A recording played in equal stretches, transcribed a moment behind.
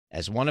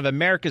As one of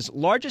America's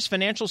largest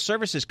financial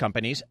services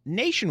companies,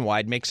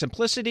 Nationwide makes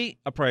simplicity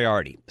a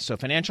priority so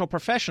financial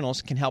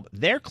professionals can help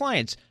their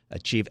clients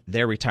achieve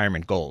their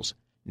retirement goals.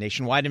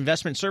 Nationwide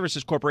Investment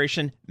Services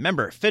Corporation,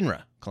 member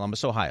FINRA,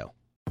 Columbus, Ohio.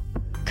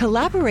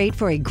 Collaborate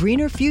for a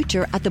greener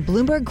future at the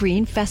Bloomberg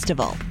Green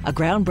Festival, a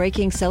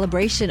groundbreaking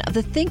celebration of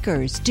the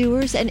thinkers,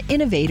 doers, and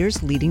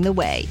innovators leading the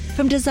way.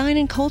 From design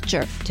and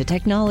culture to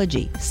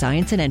technology,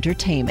 science, and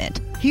entertainment.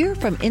 Hear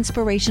from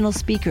inspirational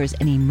speakers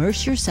and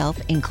immerse yourself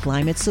in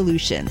climate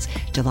solutions.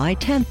 July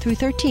 10th through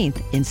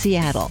 13th in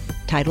Seattle.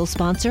 Title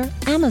sponsor,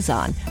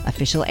 Amazon.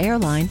 Official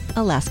airline,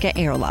 Alaska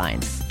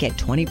Airlines. Get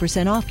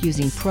 20% off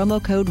using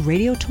promo code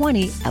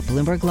Radio20 at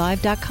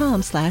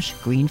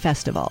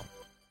BloombergLive.com/greenfestival.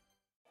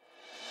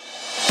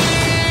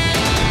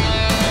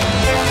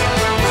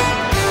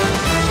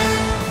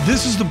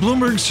 This is the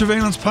Bloomberg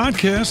Surveillance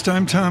Podcast.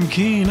 I'm Tom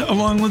Keene,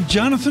 along with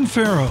Jonathan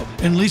Farrow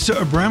and Lisa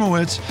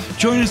Abramowitz.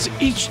 Join us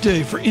each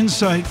day for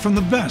insight from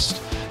the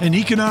best in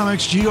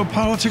economics,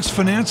 geopolitics,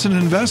 finance, and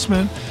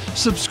investment.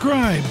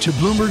 Subscribe to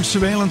Bloomberg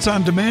Surveillance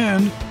on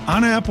Demand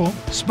on Apple,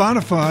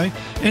 Spotify,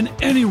 and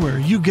anywhere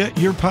you get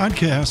your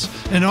podcasts,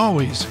 and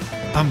always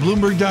on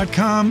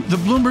Bloomberg.com, the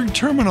Bloomberg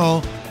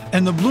Terminal,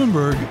 and the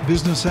Bloomberg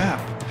Business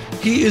app.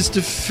 He is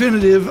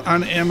definitive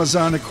on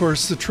Amazon, of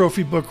course, the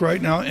trophy book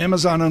right now,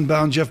 Amazon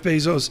Unbound, Jeff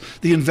Bezos,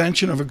 The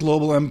Invention of a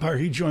Global Empire.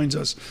 He joins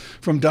us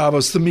from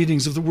Davos, the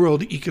meetings of the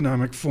World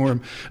Economic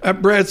Forum.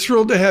 Brad,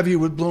 thrilled to have you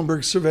with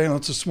Bloomberg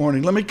Surveillance this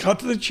morning. Let me cut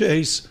to the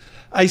chase.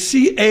 I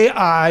see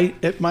AI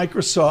at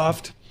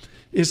Microsoft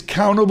is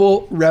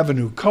countable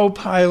revenue,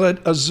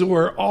 Copilot,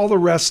 Azure, all the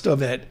rest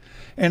of it.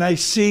 And I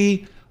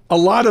see a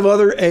lot of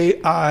other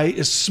AI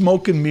is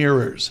smoke and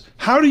mirrors.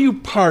 How do you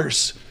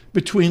parse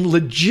between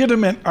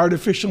legitimate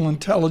artificial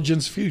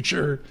intelligence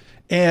future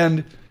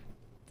and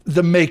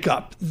the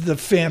makeup, the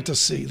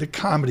fantasy, the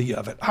comedy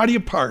of it? How do you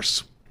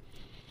parse?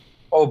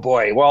 Oh,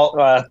 boy.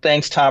 Well,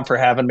 thanks, Tom, for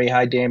having me.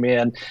 Hi,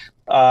 Damian.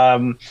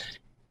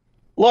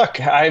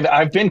 Look,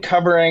 I've been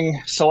covering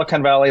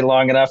Silicon Valley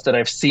long enough that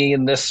I've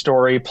seen this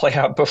story play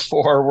out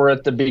before. We're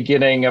at the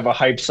beginning of a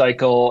hype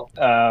cycle.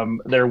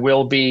 There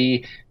will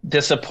be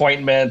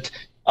disappointment.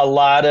 A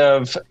lot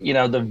of,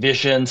 the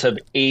visions of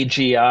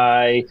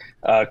AGI,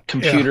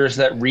 computers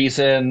that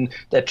reason,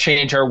 that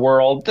change our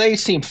world, they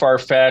seem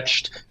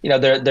far-fetched.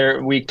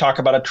 We talk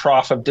about a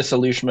trough of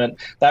disillusionment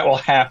that will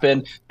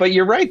happen. But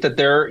you're right that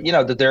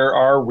there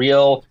are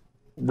real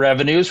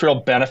revenues,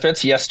 real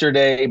benefits.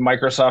 Yesterday,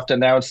 Microsoft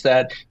announced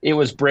that it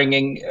was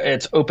bringing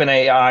its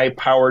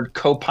OpenAI-powered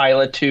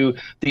Copilot to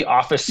the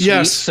Office suite.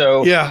 Yes.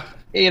 So, yeah.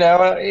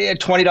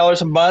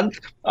 $20 a month,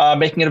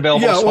 making it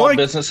available to small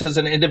businesses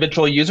and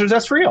individual users.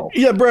 That's real.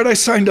 Yeah, Brad, I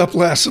signed up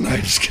last night.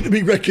 It's going to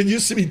be great. Can you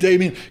see me,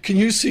 Damien? Can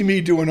you see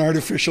me doing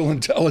artificial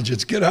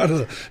intelligence? Get out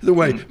of the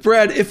way.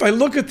 Brad, if I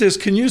look at this,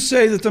 can you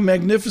say that the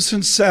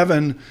Magnificent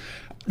Seven,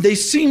 they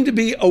seem to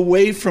be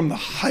away from the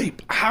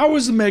hype? How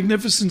is the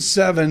Magnificent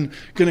Seven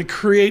going to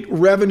create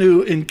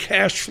revenue and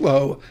cash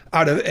flow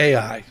out of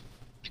AI?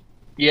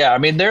 Yeah, I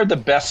mean, they're the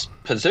best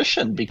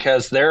position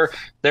because they're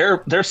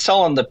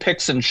selling the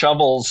picks and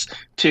shovels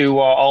to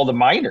all the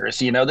miners.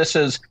 This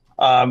is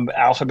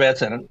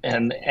Alphabet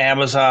and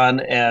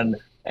Amazon and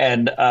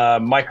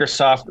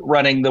Microsoft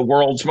running the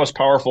world's most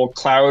powerful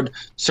cloud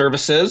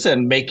services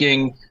and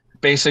making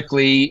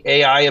basically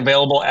AI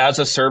available as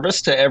a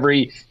service to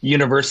every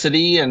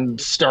university and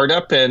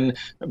startup and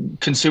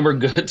consumer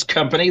goods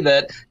company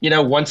that,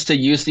 wants to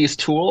use these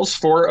tools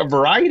for a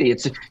variety.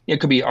 It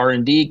could be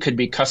R&D, could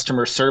be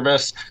customer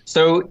service.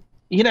 So,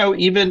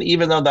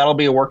 even though that'll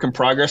be a work in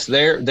progress,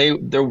 their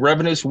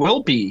revenues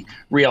will be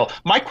real.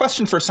 My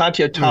question for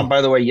Satya, Tom, by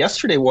the way,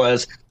 yesterday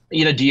was,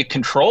 do you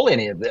control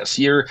any of this?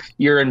 You're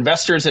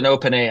investors in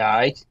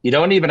OpenAI. You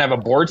don't even have a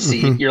board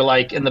seat. Mm-hmm. You're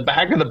like in the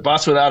back of the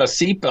bus without a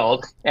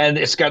seatbelt, and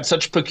it's got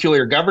such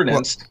peculiar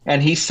governance.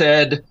 And he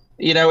said,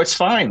 it's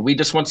fine. We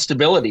just want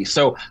stability.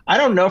 So I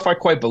don't know if I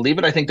quite believe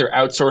it. I think they're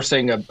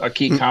outsourcing a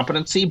key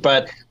competency,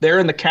 but they're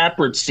in the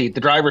catbird seat,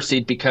 the driver's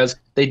seat, because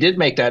they did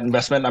make that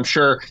investment. I'm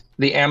sure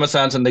the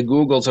Amazons and the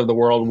Googles of the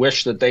world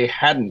wish that they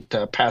hadn't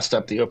passed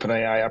up the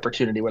OpenAI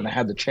opportunity when they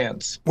had the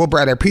chance. Well,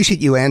 Brad, I appreciate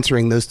you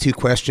answering those two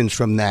questions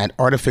from that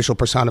artificial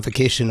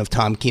personification of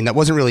Tom Keene. That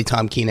wasn't really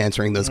Tom Keene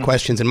answering those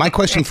questions. And my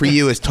question for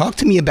you is, talk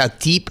to me about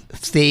deep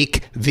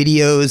fake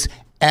videos,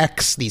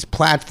 X, these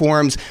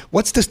platforms.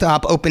 What's to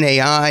stop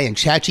OpenAI and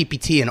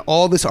ChatGPT and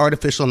all this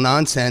artificial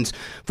nonsense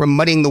from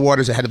muddying the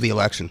waters ahead of the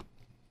election?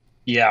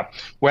 Yeah,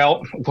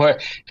 well,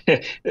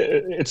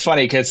 it's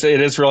funny because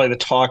it is really the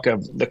talk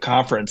of the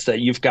conference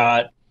that you've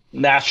got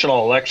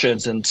national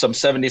elections in some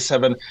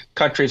 77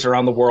 countries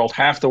around the world.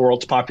 Half the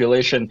world's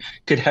population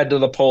could head to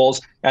the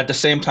polls at the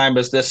same time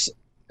as this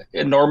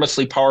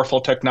enormously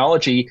powerful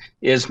technology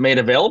is made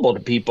available to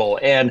people.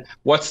 And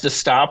what's to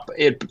stop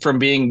it from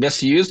being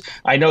misused?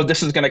 I know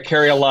this is going to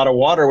carry a lot of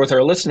water with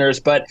our listeners,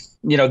 but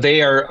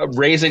they are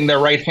raising their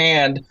right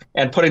hand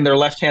and putting their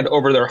left hand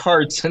over their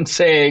hearts and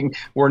saying,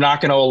 we're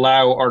not going to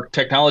allow our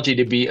technology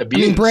to be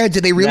abused. I mean, Brad,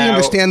 do they really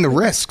understand the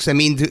risks? I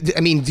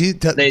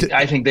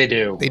think they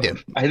do. They do.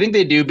 I think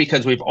they do,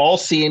 because we've all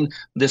seen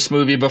this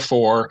movie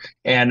before,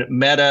 and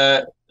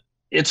Meta,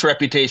 its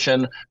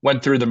reputation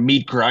went through the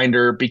meat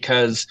grinder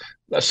because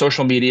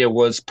social media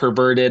was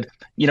perverted.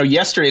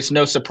 Yesterday, it's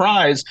no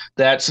surprise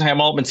that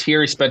Sam Altman's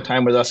here. He spent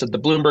time with us at the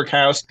Bloomberg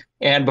house.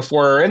 And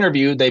before our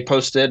interview, they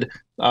posted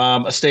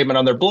a statement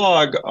on their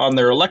blog on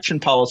their election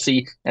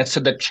policy and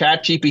said that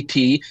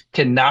ChatGPT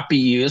cannot be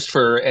used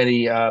for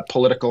any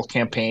political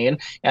campaign.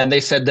 And they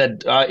said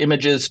that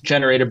images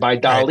generated by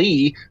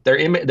DALL-E, their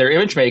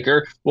image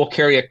maker, will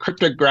carry a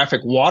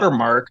cryptographic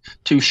watermark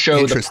to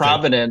show the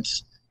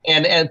provenance.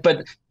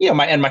 But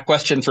my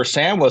question for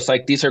Sam was,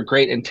 like, these are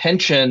great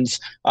intentions.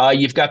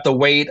 You've got the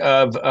weight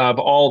of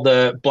all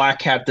the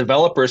black hat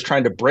developers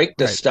trying to break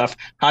this stuff.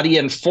 How do you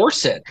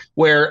enforce it?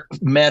 Where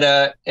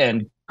Meta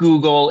and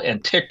Google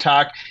and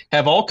TikTok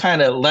have all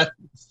kind of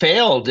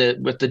failed it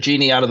with the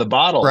genie out of the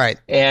bottle. Right.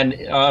 And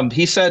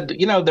he said,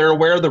 they're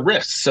aware of the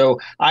risks. So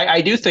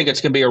I do think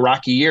it's going to be a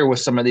rocky year with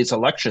some of these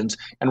elections,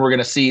 and we're going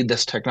to see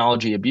this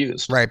technology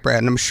abused. Right, Brad.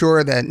 And I'm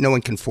sure that no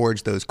one can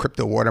forge those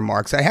crypto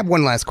watermarks. I have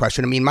one last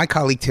question. I mean, my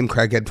colleague Tim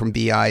Craighead from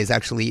BI is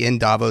actually in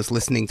Davos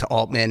listening to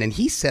Altman, and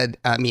he said,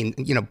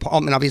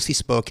 Altman obviously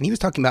spoke, and he was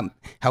talking about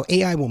how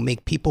AI will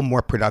make people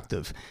more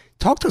productive.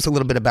 Talk to us a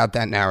little bit about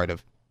that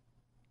narrative.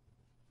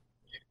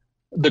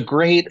 The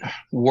great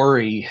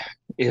worry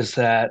is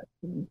that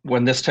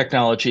when this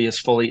technology is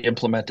fully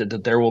implemented,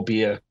 that there will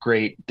be a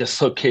great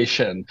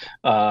dislocation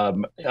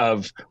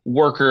of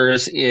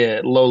workers,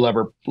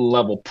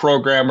 low-level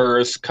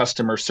programmers,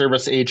 customer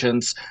service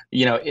agents,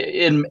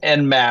 in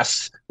en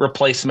masse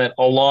replacement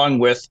along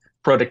with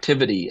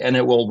productivity, and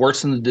it will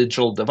worsen the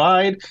digital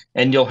divide,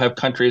 and you'll have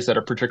countries that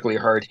are particularly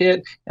hard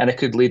hit, and it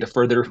could lead to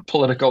further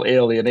political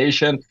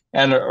alienation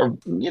and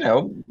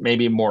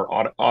maybe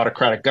more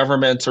autocratic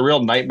governments, a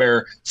real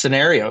nightmare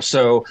scenario.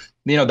 So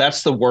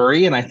that's the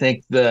worry, and I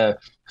think the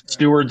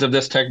stewards of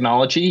this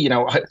technology,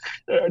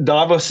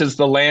 Davos is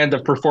the land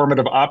of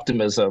performative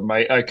optimism.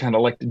 I kind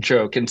of like to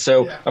joke. And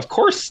so, of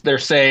course, they're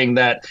saying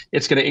that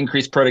it's going to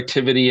increase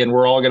productivity and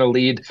we're all going to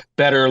lead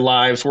better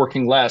lives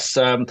working less.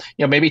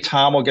 Maybe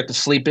Tom will get to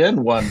sleep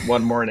in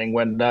one morning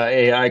when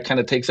AI kind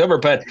of takes over.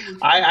 But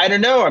I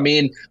don't know. I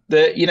mean,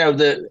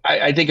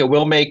 I think it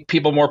will make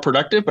people more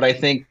productive, but I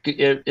think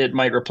it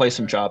might replace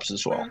some jobs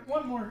as well.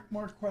 One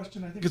more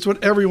question. I think it's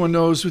what everyone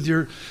knows with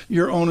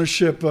your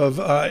ownership of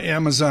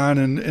Amazon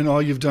and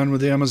all you've done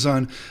with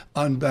Amazon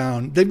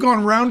Unbound. They've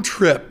gone round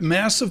trip,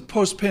 massive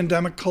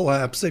post-pandemic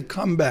collapse. They've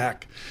come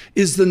back.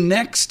 Is the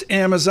next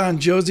Amazon,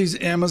 Josie's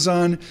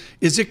Amazon,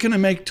 is it going to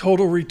make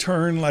total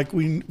return like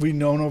we've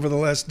known over the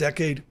last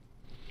decade?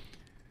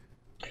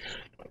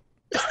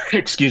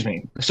 Excuse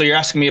me. So you're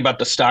asking me about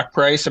the stock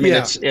price? I mean,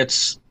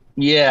 it's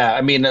yeah.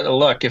 I mean,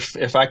 look,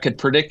 if I could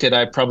predict it,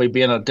 I'd probably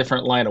be in a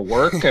different line of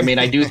work. I mean,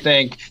 I do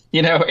think,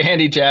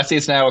 Andy Jassy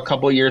is now a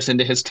couple of years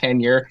into his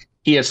tenure.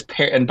 He has,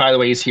 and by the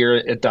way, he's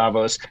here at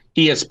Davos.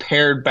 He has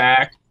pared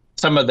back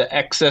some of the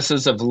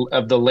excesses of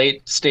the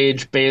late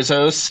stage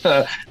Bezos.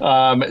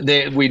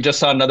 We just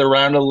saw another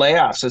round of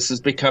layoffs. This is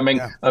becoming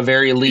a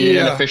very lean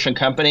and efficient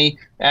company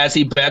as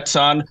he bets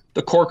on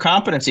the core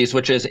competencies,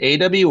 which is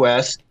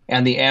AWS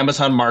and the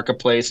Amazon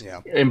marketplace,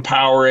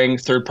 empowering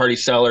third-party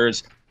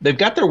sellers. They've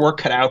got their work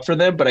cut out for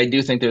them, but I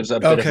do think there's a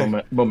bit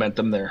of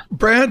momentum there.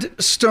 Brad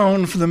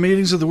Stone from the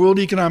meetings of the World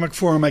Economic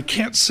Forum. I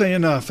can't say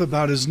enough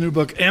about his new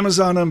book,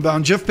 Amazon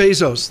Unbound, Jeff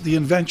Bezos, The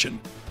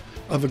Invention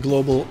of a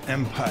Global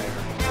Empire.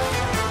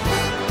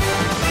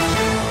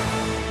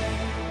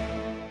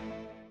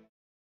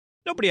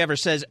 Nobody ever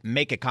says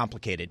make it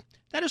complicated.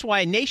 That is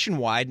why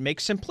Nationwide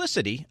makes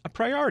simplicity a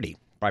priority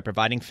by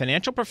providing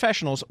financial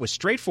professionals with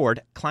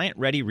straightforward,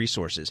 client-ready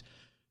resources.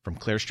 From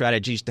clear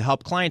strategies to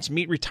help clients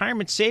meet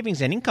retirement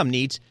savings and income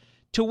needs,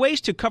 to ways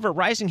to cover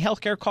rising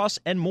healthcare costs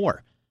and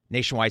more.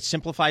 Nationwide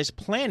simplifies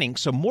planning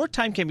so more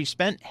time can be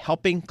spent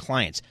helping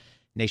clients.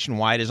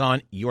 Nationwide is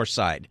on your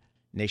side.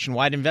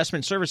 Nationwide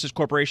Investment Services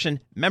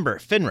Corporation, member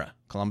FINRA,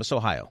 Columbus,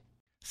 Ohio.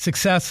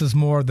 Success is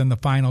more than the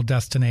final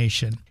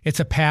destination. It's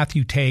a path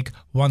you take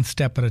one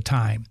step at a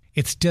time.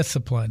 It's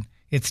discipline,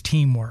 it's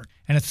teamwork,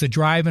 and it's the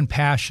drive and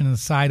passion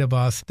inside of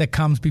us that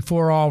comes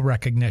before all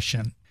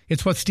recognition.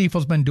 It's what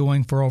Stifel's been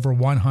doing for over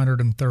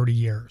 130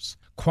 years.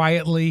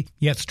 Quietly,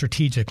 yet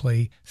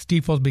strategically,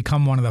 Stifel's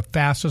become one of the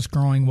fastest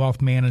growing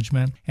wealth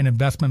management and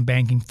investment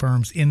banking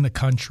firms in the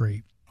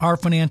country. Our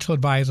financial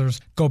advisors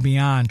go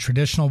beyond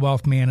traditional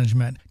wealth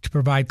management to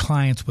provide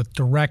clients with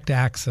direct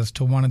access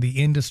to one of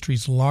the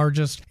industry's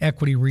largest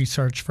equity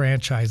research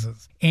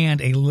franchises and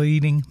a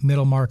leading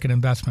middle market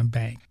investment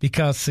bank,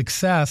 because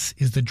success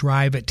is the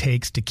drive it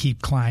takes to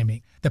keep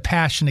climbing, the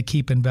passion to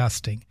keep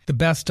investing, the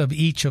best of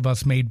each of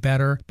us made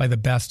better by the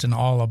best in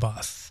all of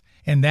us.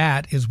 And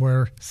that is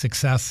where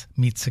success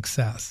meets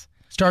success.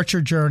 Start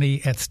your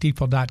journey at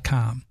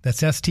stifel.com.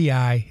 That's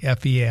STIFEL.com.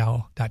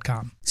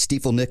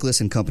 Stifel Nicholas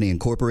and Company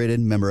Incorporated,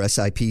 member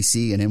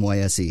SIPC and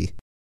NYSE.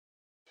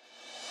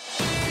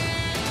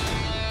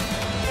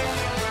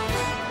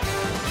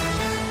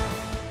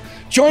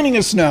 Joining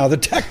us now, the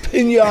tech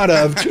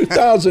pinata of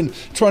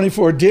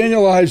 2024,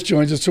 Daniel Ives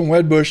joins us from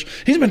Wedbush.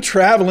 He's been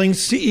traveling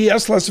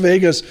CES Las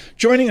Vegas,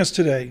 joining us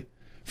today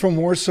from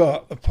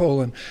Warsaw,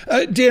 Poland.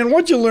 Dan,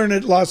 what'd you learn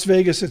at Las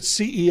Vegas at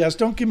CES?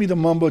 Don't give me the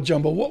mumbo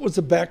jumbo. What was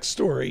the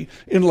backstory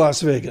in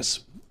Las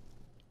Vegas?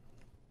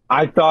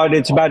 I thought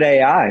it's about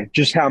AI,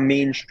 just how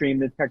mainstream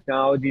the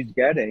technology is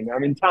getting. I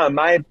mean, Tom,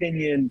 my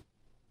opinion,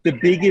 the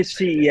biggest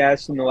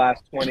CES in the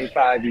last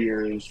 25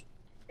 years.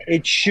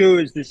 It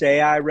shows this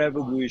AI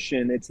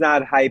revolution. It's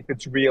not hype.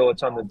 It's real.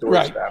 It's on the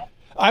doorstep. Right.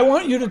 I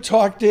want you to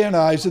talk Dan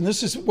Ives, and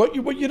this is what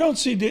you don't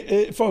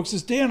see, folks,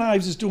 is Dan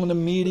Ives is doing the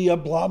media,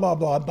 blah, blah,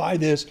 blah, buy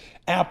this.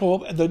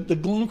 Apple, the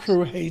Gloom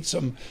crew hates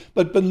him,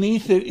 but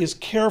beneath it is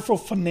careful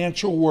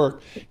financial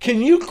work.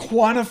 Can you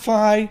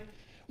quantify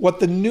what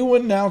the new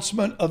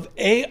announcement of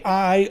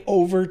AI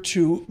over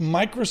to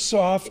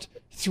Microsoft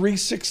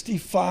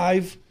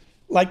 365,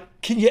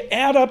 like, can you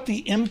add up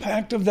the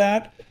impact of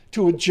that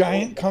to a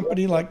giant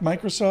company like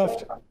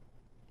Microsoft?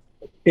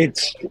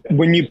 It's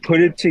when you put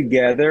it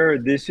together,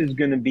 this is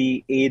going to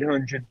be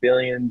 800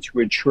 billion to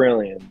a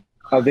trillion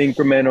of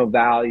incremental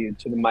value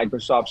to the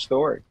Microsoft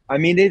story. I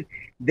mean,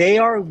 they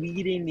are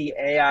leading the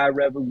AI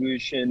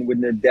revolution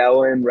with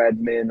Nadella and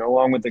Redmond,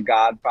 along with the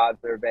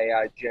godfather of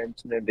AI,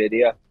 Jensen,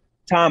 NVIDIA.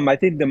 Tom, I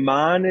think the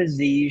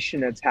monetization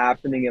that's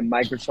happening at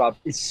Microsoft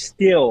is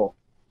still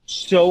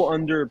so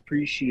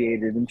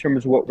underappreciated in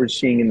terms of what we're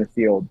seeing in the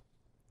field.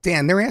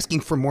 Dan, they're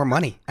asking for more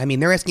money. I mean,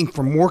 they're asking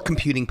for more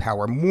computing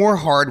power, more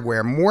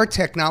hardware, more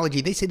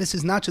technology. They say this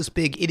is not just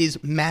big, it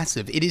is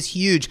massive. It is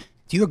huge.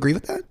 Do you agree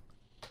with that?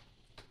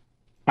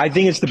 I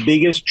think it's the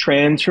biggest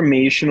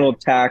transformational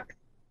tech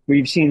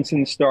we've seen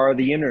since the start of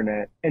the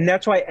internet. And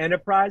that's why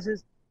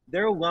enterprises,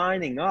 they're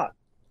lining up.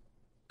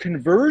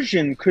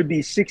 Conversion could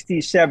be 60,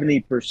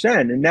 70%.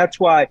 And that's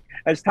why,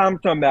 as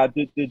Tom's talking about,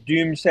 the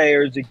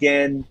doomsayers,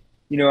 again,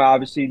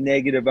 obviously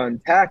negative on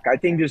tech. I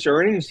think this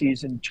earnings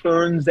season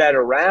turns that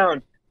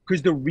around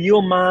because the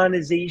real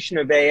monetization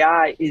of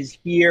AI is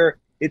here.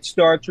 It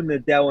starts from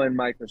Nadella and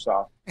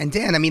Microsoft. And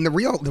Dan, I mean, the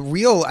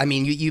real, I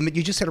mean,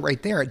 you just said it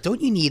right there. Don't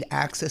you need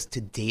access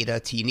to data,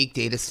 to unique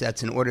data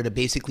sets in order to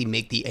basically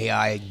make the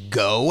AI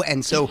go?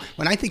 And so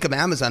when I think of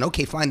Amazon,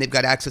 okay, fine, they've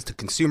got access to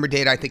consumer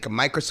data. I think of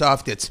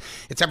Microsoft, it's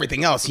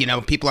everything else,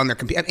 people on their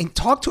computer. And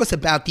talk to us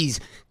about these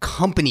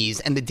companies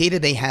and the data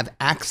they have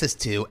access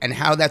to and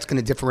how that's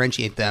going to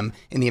differentiate them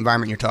in the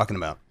environment you're talking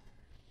about.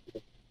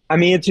 I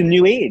mean, it's a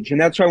new age. And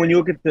that's why when you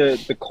look at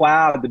the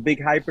cloud, the big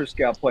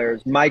hyperscale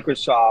players,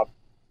 Microsoft,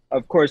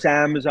 of course,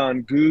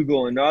 Amazon,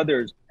 Google, and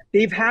others,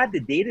 they've had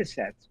the data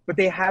sets, but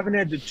they haven't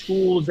had the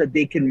tools that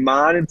they can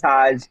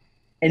monetize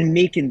and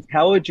make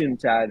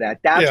intelligence out of that.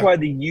 That's why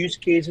the use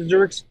cases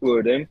are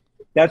exploding.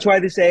 That's why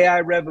this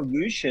AI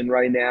revolution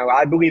right now,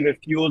 I believe it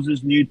fuels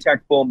this new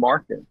tech bull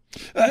market.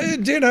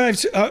 Dan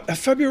Ives,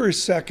 February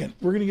 2nd,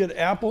 we're going to get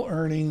Apple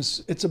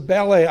earnings. It's a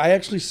ballet. I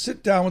actually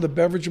sit down with a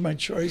beverage of my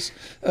choice,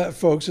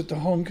 folks, at the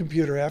home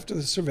computer after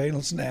the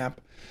surveillance nap.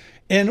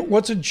 And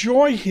what's a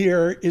joy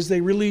here is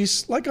they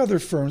release, like other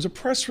firms, a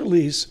press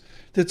release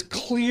that's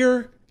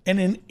clear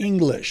and in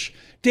English.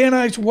 Dan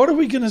Ives, what are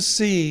we going to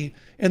see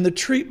in the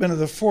treatment of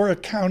the 4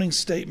 accounting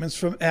statements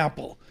from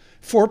Apple,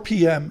 4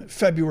 p.m.,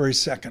 February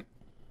 2nd?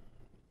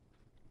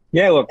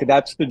 Yeah, look,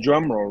 that's the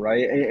drum roll,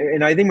 right?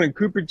 And I think when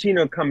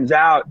Cupertino comes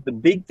out, the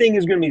big thing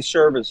is going to be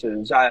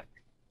services.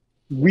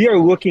 We are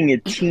looking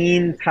at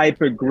teen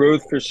type of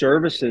growth for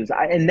services,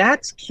 and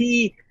that's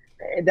key.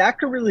 That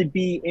could really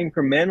be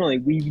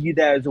incrementally. We view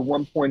that as a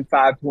 1.5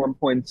 to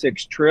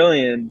 1.6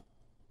 trillion.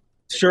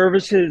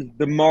 Services,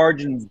 the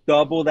margins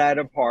double that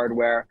of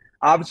hardware.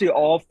 Obviously,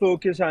 all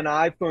focus on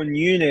iPhone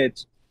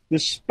units,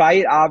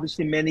 despite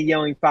obviously many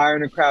yelling fire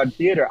in a crowd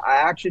theater.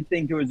 I actually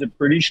think it was a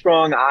pretty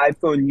strong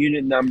iPhone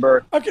unit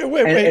number. Okay,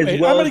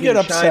 wait. Well, I'm going to get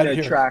upset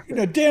here.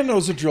 Tracker. Dan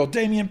knows the drill.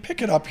 Damien,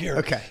 pick it up here.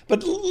 Okay.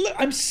 But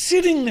I'm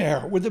sitting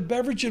there with a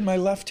beverage in my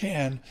left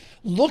hand,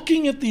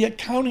 looking at the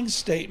accounting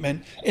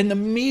statement, and the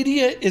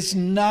media is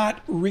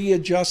not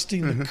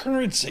readjusting the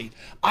currency.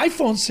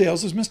 iPhone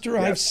sales, as Mr.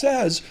 Ives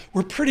says,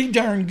 were pretty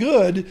darn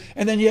good,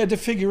 and then you had to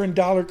figure in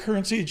dollar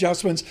currency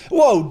adjustments.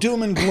 Whoa,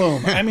 doom and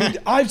gloom. I mean,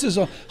 Ives is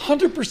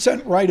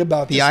 100% right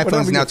about this. The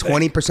iPhone's now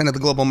 20% of the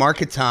global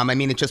market, Tom. I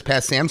mean, it just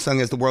passed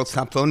Samsung as the world's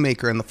top phone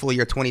maker in the full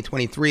year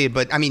 2023.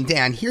 But I mean,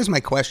 Dan, here's my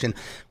question.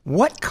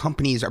 What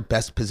companies are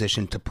best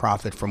positioned to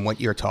profit from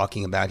what you're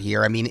talking about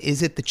here? I mean,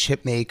 is it the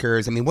chip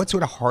makers? I mean, what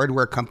sort of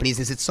hardware companies?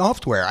 Is it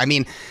software? I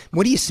mean,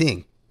 what are you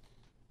seeing?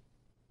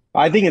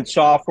 I think it's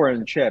software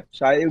and chips.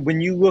 When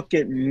you look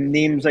at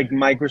names like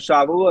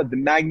Microsoft, the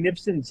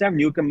Magnificent Seven,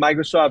 you look at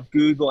Microsoft,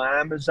 Google,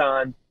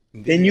 Amazon,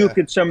 then you look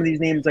at some of these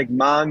names like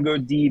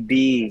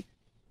MongoDB,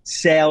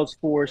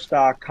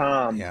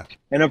 Salesforce.com,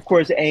 and of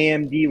course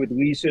AMD with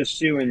Lisa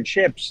Su and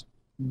chips.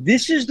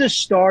 This is the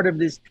start of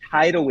this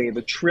tidal wave,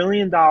 $1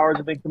 trillion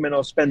of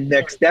incremental spend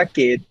next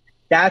decade.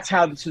 That's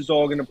how this is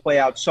all going to play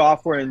out,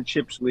 software and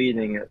chips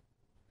leading it.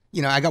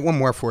 I got one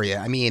more for you.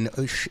 I mean,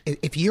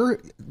 if you're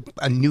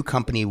a new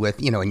company with,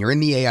 and you're in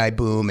the AI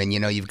boom and,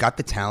 you've got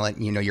the talent,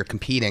 you're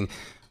competing,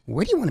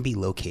 where do you want to be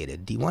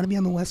located? Do you want to be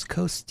on the West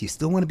Coast? Do you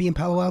still want to be in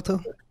Palo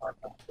Alto?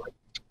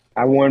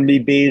 I want to be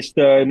based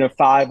in a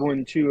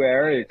 512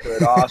 area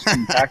code,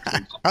 Austin,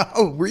 Texas.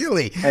 Oh,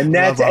 really? And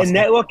that's what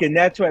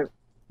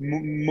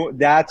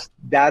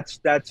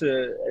that's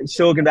a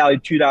Silicon Valley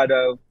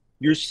 2.0.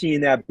 You're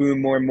seeing that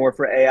boom more and more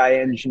for AI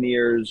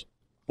engineers,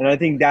 and I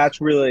think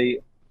that's really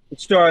the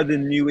start of the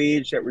new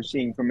age that we're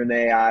seeing from an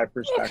AI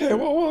perspective. Okay,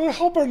 well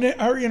help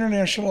our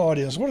international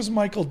audience. What has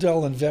Michael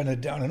Dell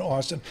invented down in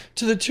Austin?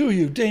 To the two of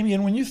you,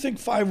 Damien, when you think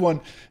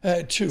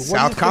 512,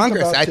 South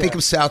Congress. I think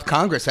of South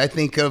Congress. I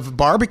think of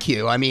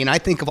barbecue. I mean, I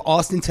think of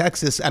Austin,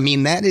 Texas. I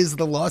mean, that is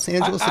the Los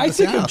Angeles of the I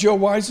think South. of Joe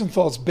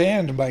Weisenthal's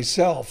band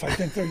myself. I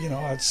think they're,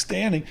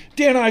 outstanding.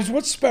 Dan Ives,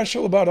 what's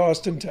special about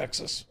Austin,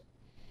 Texas?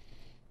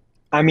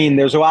 I mean,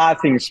 there's a lot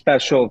of things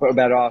special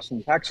about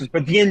Austin, Texas,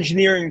 but the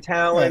engineering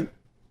talent,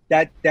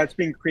 right, that's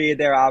been created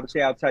there,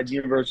 obviously outside the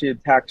University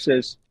of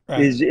Texas,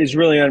 right, is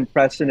really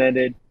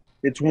unprecedented.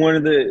 It's one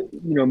of the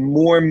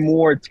more and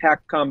more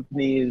tech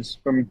companies,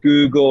 from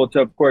Google to,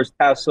 of course,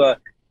 Tesla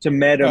to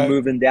Meta, right,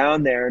 moving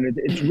down there, and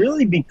it's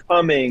really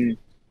becoming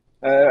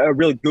a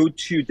real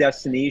go-to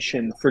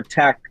destination for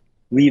tech,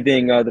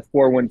 leaving the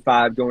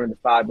 415 going to the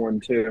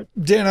 512.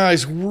 Dan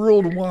Ives,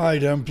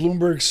 worldwide on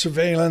Bloomberg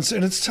surveillance,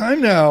 and it's time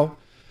now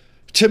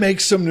to make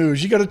some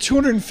news. You got a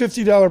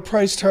 $250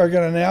 price target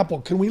on Apple.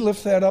 Can we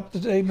lift that up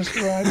today,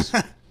 Mr. Ives?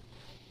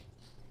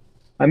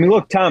 I mean,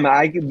 look, Tom,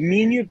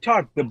 me and you have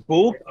talked. The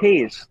bull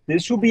case,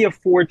 this will be a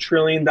 $4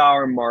 trillion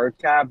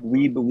market cap,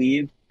 we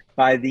believe,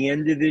 by the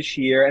end of this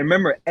year. And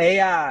remember,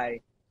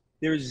 AI,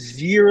 there's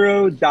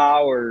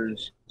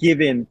 $0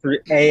 given for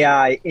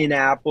AI in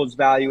Apple's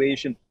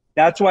valuation.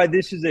 That's why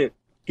this is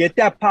get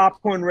that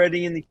popcorn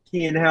ready in the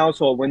Keane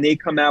household when they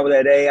come out with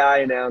that AI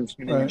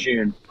announcement, right, in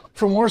June.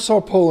 From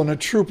Warsaw, Poland, a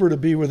trooper to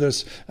be with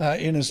us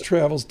in his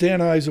travels.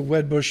 Dan Ives of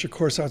Wedbush, of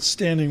course,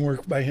 outstanding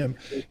work by him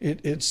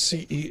at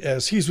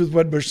CES. He's with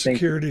Wedbush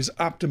Securities,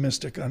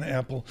 optimistic on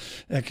Apple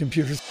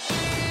computers.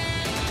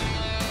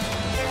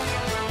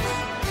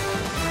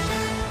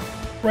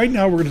 Right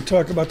now, we're going to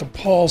talk about the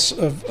pulse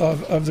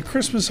of the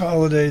Christmas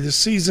holiday, the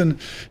season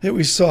that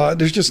we saw.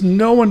 There's just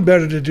no one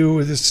better to do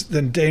with this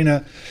than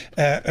Dana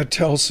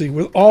Telsey,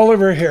 with all of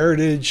her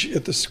heritage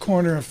at this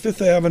corner of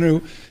 5th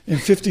Avenue and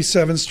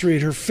 57th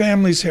Street, her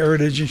family's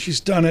heritage, and she's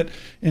done it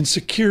in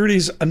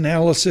securities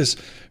analysis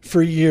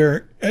for a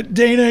year.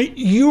 Dana,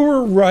 you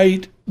were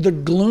right. The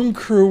gloom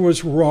crew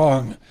was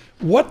wrong.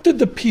 What did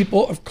the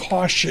people of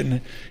caution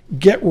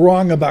get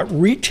wrong about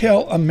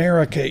retail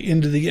America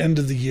into the end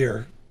of the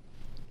year?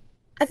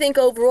 I think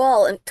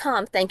overall, and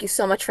Tom, thank you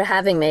so much for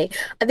having me.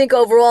 I think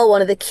overall,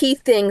 one of the key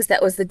things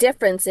that was the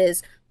difference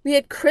is we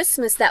had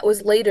Christmas that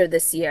was later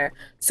this year.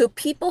 So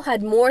people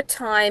had more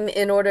time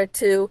in order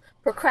to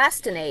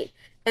procrastinate.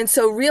 And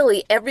so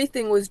really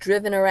everything was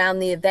driven around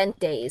the event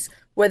days,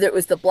 whether it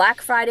was the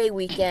Black Friday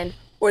weekend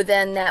or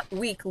then that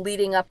week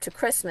leading up to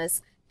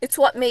Christmas. It's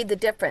what made the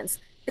difference.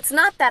 It's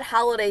not that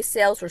holiday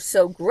sales were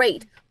so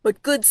great,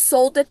 but goods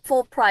sold at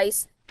full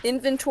price,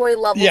 inventory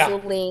levels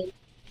were lean,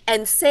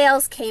 and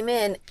sales came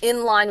in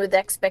line with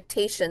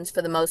expectations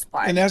for the most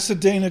part. And that's the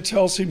Dana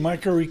Telsey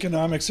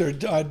microeconomics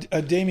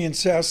there. Damien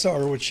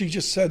Sassower, what she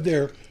just said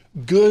there,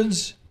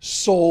 goods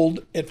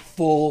sold at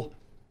full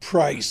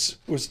price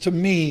was, to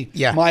me,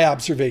 my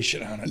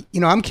observation on it.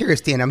 I'm curious,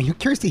 Dan. I'm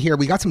curious to hear,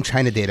 we got some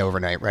China data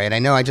overnight, right? I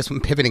know I just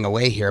am pivoting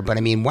away here, but I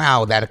mean,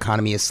 wow, that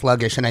economy is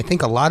sluggish. And I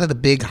think a lot of the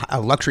big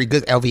luxury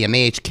goods,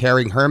 LVMH,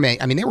 Kering, Hermès,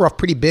 I mean, they were off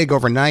pretty big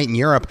overnight in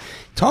Europe.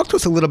 Talk to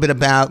us a little bit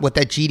about what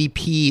that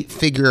GDP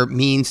figure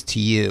means to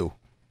you.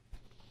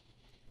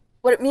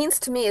 What it means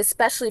to me,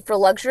 especially for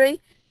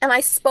luxury, and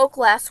I spoke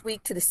last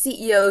week to the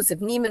CEOs of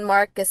Neiman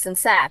Marcus and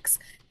Saks,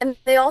 and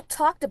they all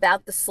talked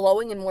about the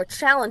slowing and more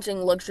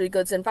challenging luxury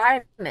goods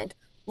environment.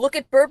 Look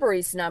at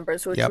Burberry's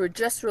numbers, which were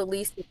just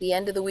released at the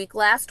end of the week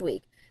last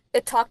week.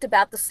 It talked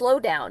about the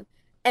slowdown.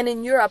 And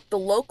in Europe, the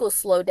local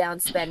slowdown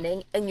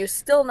spending, and you're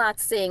still not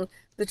seeing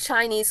the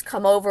Chinese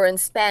come over and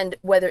spend,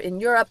 whether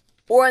in Europe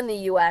or in the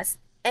US,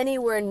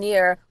 anywhere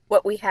near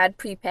what we had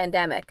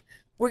pre-pandemic.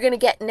 We're going to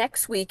get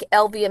next week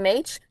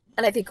LVMH,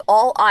 and I think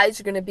all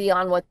eyes are going to be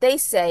on what they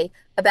say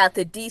about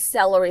the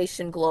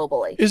deceleration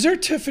globally. Is their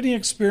Tiffany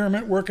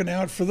experiment working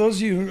out? For those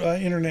of you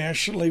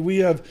internationally, we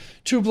have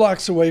 2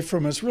 blocks away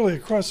from us, really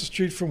across the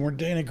street from where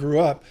Dana grew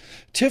up,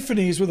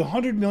 Tiffany's with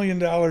 $100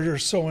 million or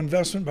so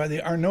investment by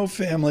the Arnault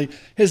family.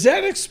 Has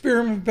that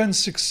experiment been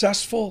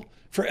successful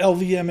for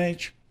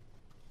LVMH?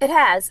 It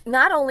has.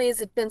 Not only has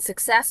it been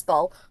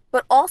successful,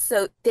 but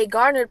also they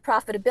garnered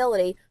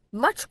profitability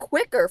much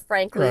quicker,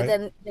 frankly,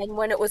 than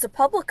when it was a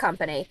public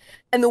company.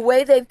 And the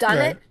way they've done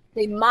it,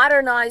 they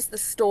modernized the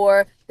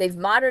store, they've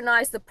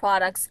modernized the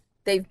products,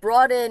 they've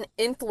brought in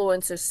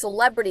influencers,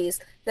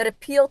 celebrities that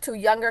appeal to a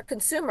younger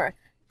consumer.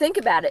 think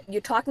about it.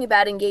 You're talking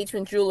about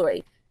engagement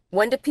jewelry.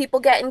 When do people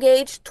get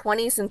engaged?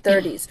 20s and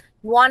 30s.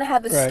 You want to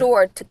have a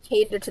store to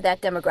cater to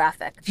that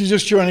demographic. If you're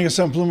just joining us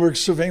on Bloomberg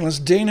Surveillance,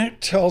 Dana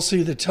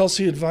Telsey, the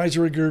Telsey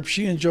Advisory Group,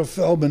 she and Joe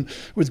Feldman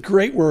with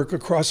great work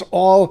across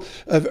all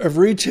of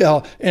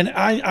retail. And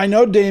I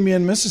know,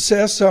 Damien, Mrs.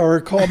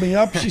 Sassauer called me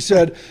up. She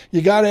said,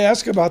 you got to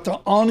ask about the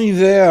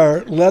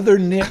Aniver leather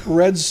knit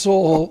red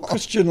sole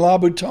Christian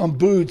Louboutin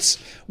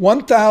boots,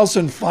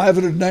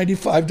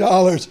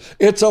 $1,595.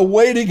 It's a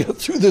way to get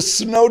through the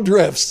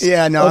snowdrifts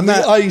of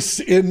the ice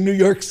in New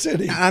York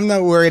City. I'm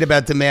not worried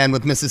about demand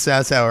with Mrs.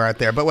 Sassauer out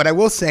there. But what I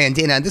will say, and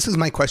Dana, this is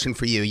my question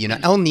for you,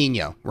 El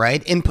Nino,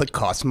 right? Input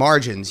costs,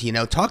 margins,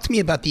 talk to me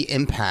about the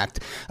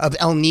impact of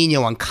El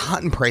Nino on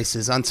cotton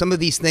prices, on some of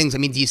these things. I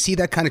mean, do you see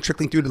that kind of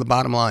trickling through to the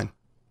bottom line?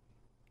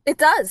 It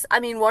does. I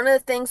mean, one of the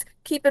things,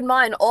 keep in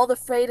mind, all the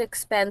freight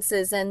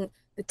expenses and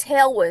the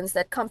tailwinds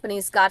that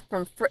companies got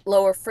from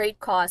lower freight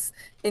costs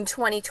in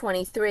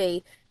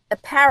 2023.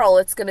 Apparel,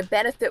 it's going to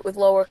benefit with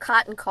lower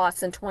cotton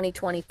costs in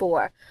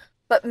 2024,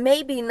 but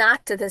maybe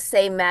not to the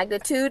same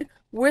magnitude.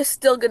 We're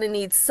still going to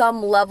need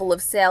some level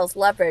of sales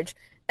leverage.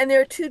 And there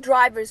are two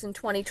drivers in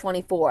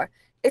 2024.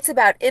 It's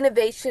about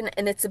innovation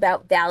and it's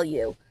about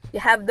value. You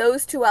have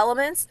those two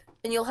elements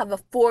and you'll have a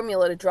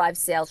formula to drive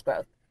sales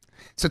growth.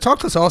 So talk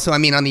to us also,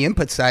 on the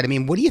input side.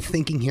 What are you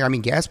thinking here?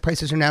 Gas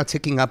prices are now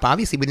ticking up.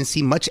 Obviously, we didn't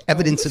see much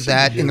evidence of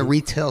that in the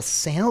retail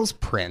sales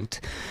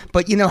print.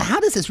 But, how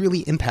does this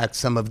really impact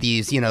some of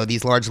these,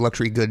 these large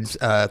luxury goods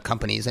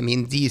companies?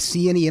 Do you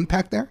see any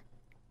impact there?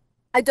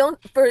 I don't,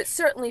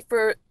 certainly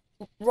for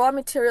raw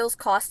materials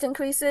cost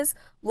increases,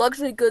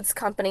 luxury goods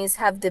companies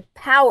have the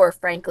power,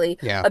 frankly,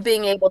 of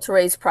being able to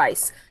raise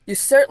price. You're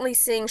certainly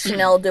seeing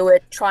Chanel do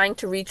it, trying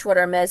to reach what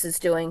Hermes is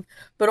doing.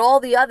 But all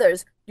the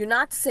others, you're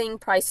not seeing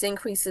price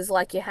increases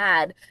like you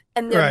had,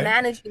 and they're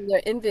managing their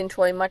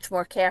inventory much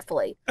more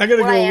carefully. I got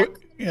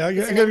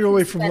to go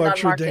away from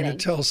luxury, Dana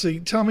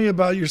Telsey. Tell me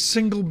about your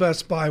single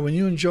best buy when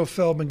you and Joe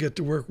Feldman get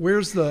to work.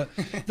 Where's the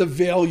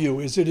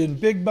value? Is it in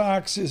big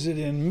box? Is it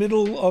in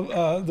middle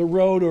of the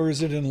road, or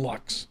is it in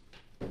luxe?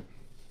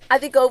 I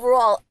think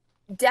overall,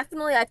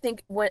 definitely,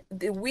 when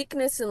the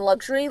weakness in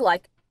luxury,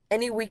 like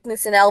any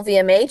weakness in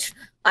LVMH,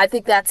 I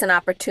think that's an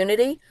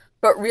opportunity.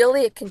 But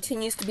really, it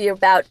continues to be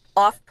about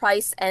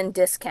off-price and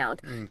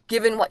discount,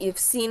 given what you've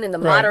seen in the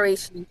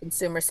moderation in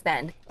consumer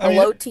spend.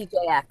 Below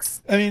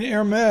TJX.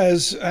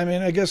 Hermes,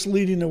 I guess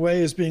leading the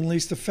way as being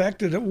least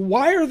affected.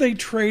 Why are they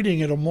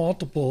trading at a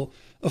multiple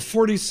of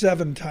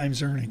 47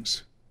 times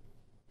earnings?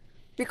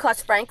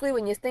 Because frankly,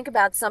 when you think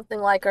about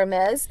something like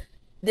Hermes,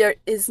 there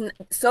is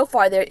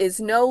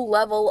no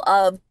level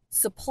of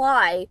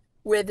supply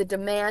where the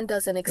demand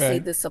doesn't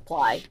exceed the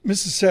supply.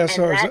 Mrs.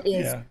 Sassauer, that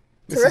is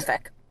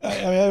terrific.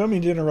 I don't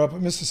mean to interrupt,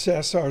 but Mrs.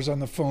 Sassauer's on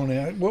the phone.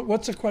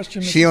 What's the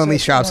question? She only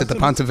shops at the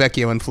Ponte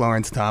Vecchio in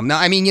Florence, Tom. Now,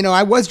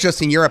 I was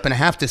just in Europe, and I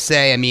have to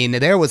say,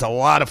 there was a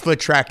lot of foot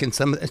traffic in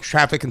some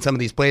of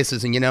these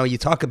places. And, you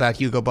talk about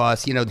Hugo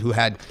Boss, who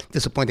had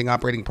disappointing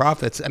operating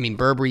profits.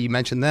 Burberry, you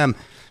mentioned them.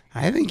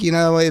 I think,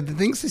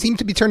 things seem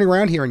to be turning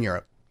around here in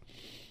Europe.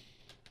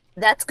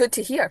 That's good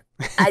to hear.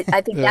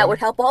 I think that would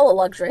help all of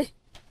luxury.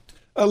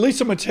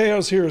 Lisa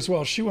Matteo's here as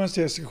well. She wants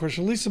to ask a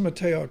question. Lisa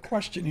Matteo, a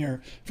question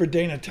here for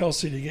Dana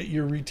Telsey to get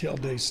your retail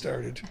day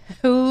started.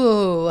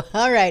 Ooh,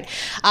 all right.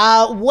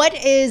 What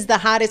is the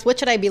hottest? What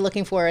should I be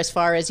looking for as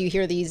far as you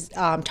hear these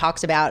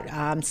talks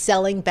about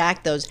selling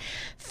back those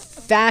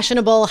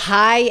fashionable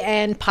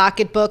high-end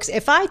pocketbooks?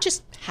 If I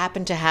just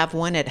happen to have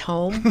one at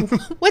home,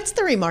 what's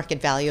the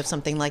remarket value of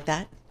something like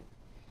that?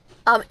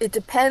 It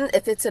depends.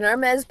 If it's an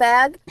Hermes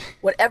bag,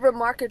 whatever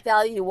market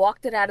value you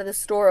walked it out of the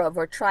store of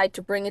or tried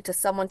to bring it to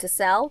someone to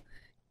sell,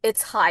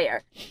 it's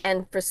higher.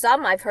 And for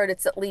some, I've heard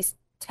it's at least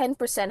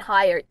 10%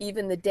 higher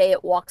even the day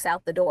it walks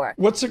out the door.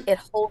 It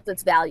holds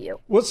its value.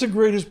 What's the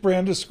greatest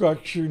brand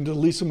description to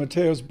Lisa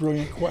Matteo's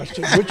brilliant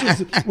question?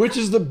 Which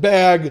is the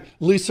bag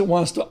Lisa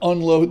wants to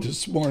unload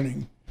this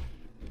morning?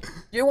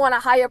 You want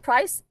a higher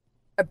price?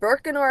 A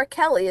Birkin or a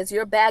Kelly is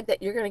your bag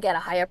that you're going to get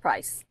a higher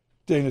price.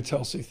 Dana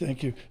Telsey,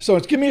 thank you. So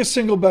give me a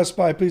single best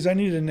buy, please. I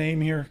need a name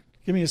here.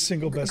 Give me a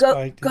single best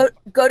buy.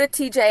 Go to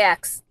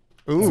TJX.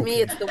 Ooh. To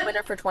me, it's the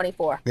winner for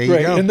 24. There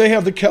you go. And they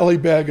have the Kelly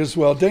bag as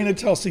well. Dana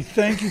Telsey,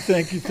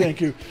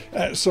 thank you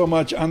so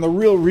much on The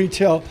Real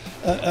Retail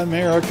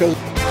America.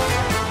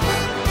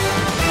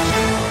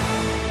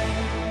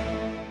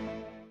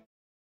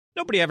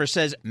 Nobody ever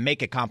says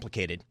make it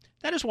complicated.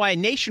 That is why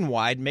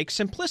Nationwide makes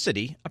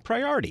simplicity a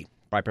priority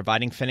by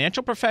providing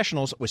financial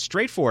professionals with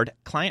straightforward,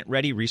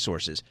 client-ready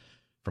resources.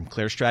 From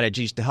clear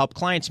strategies to help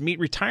clients meet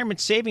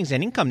retirement savings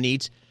and income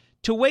needs,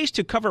 to ways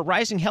to cover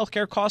rising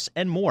healthcare costs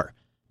and more.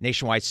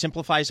 Nationwide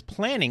simplifies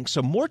planning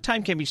so more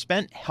time can be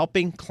spent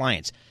helping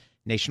clients.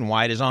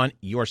 Nationwide is on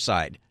your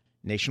side.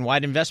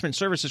 Nationwide Investment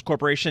Services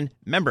Corporation,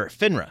 member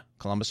FINRA,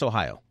 Columbus,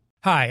 Ohio.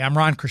 Hi, I'm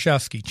Ron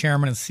Kraszewski,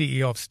 Chairman and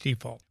CEO of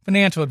Stifel.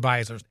 Financial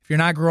advisors, if you're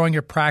not growing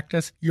your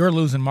practice, you're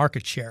losing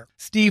market share.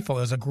 Stifel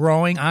is a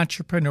growing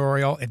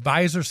entrepreneurial,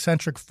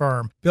 advisor-centric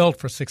firm built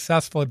for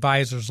successful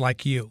advisors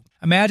like you.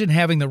 Imagine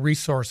having the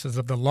resources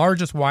of the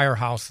largest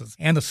wirehouses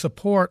and the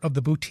support of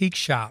the boutique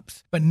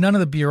shops, but none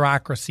of the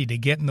bureaucracy to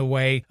get in the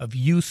way of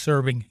you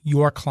serving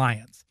your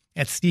clients.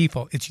 At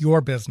Stifel, it's your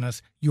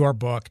business, your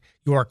book,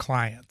 your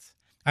clients.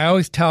 I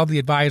always tell the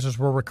advisors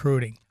we're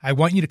recruiting, I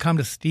want you to come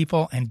to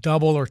Stifel and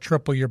double or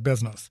triple your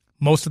business.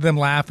 Most of them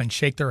laugh and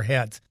shake their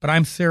heads, but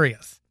I'm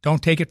serious.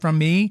 Don't take it from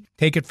me.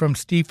 Take it from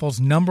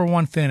Stifel's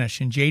 #1 finish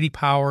in J.D.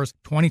 Power's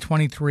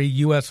 2023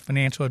 U.S.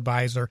 Financial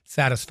Advisor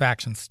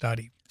Satisfaction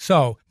Study.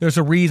 So, there's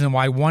a reason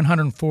why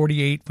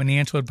 148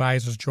 financial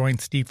advisors joined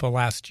Stifel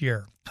last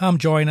year. Come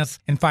join us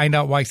and find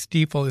out why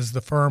Stifel is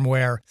the firm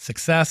where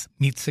success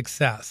meets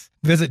success.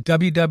 Visit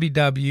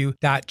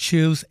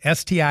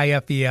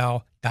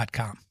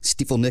www.choosestifel.com.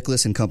 Stifel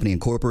Nicholas and Company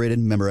Incorporated,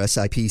 member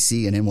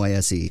SIPC and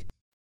NYSE.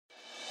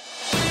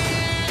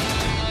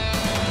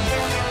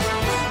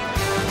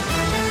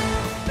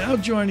 Now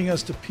joining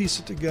us to piece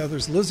it together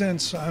is Liz Ann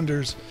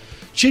Saunders,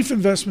 Chief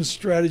Investment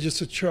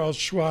Strategist at Charles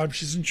Schwab.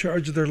 She's in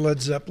charge of their Led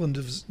Zeppelin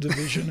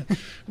division.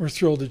 We're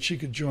thrilled that she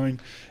could join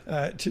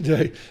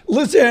today.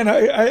 Liz Ann,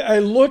 I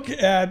look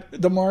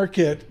at the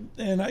market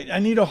and I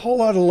need a whole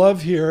lot of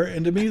love here.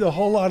 And to me, the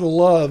whole lot of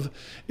love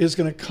is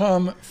going to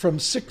come from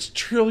 $6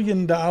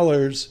 trillion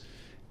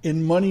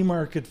in money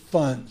market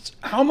funds.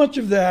 How much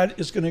of that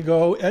is going to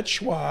go at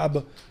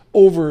Schwab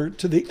over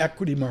to the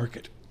equity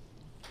market?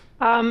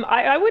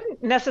 I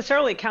wouldn't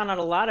necessarily count on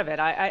a lot of it.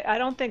 I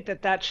don't think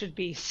that should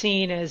be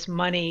seen as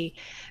money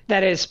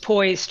that is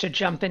poised to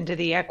jump into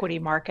the equity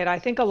market. I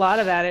think a lot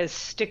of that is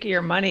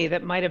stickier money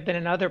that might have been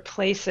in other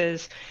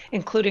places,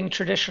 including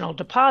traditional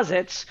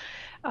deposits,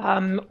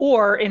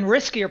 or in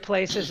riskier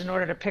places in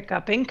order to pick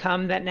up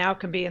income that now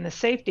can be in the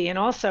safety. And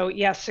also,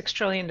 yes, $6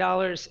 trillion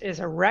is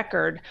a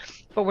record,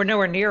 but we're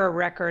nowhere near a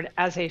record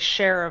as a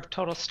share of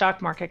total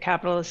stock market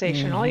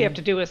capitalization. Mm-hmm. All you have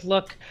to do is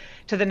look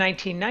to the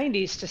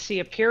 1990s to see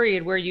a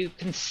period where you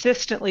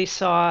consistently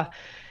saw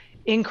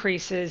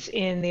increases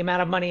in the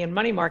amount of money in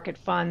money market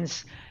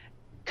funds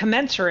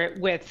commensurate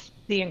with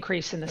the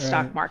increase in the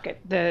stock market,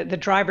 the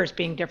drivers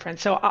being different.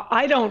 So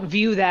I don't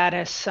view that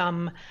as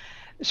some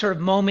sort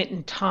of moment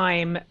in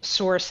time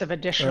source of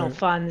additional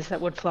funds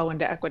that would flow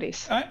into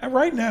equities.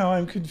 Right now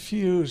I'm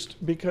confused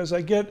because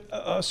I get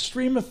a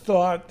stream of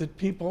thought that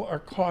people are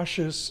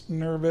cautious,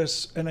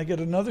 nervous, and I get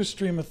another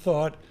stream of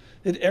thought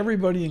that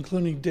everybody,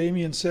 including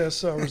Damien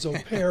Sassauer's au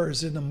pair,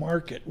 is in the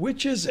market.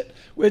 Which is it?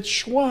 With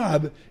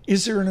Schwab,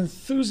 is there an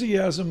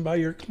enthusiasm by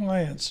your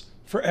clients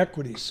for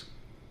equities?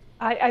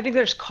 I think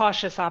there's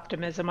cautious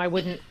optimism. I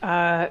wouldn't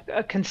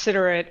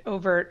consider it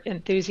overt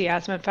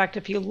enthusiasm. In fact,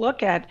 if you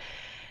look at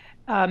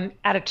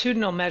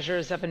attitudinal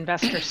measures of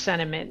investor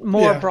sentiment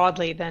more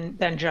broadly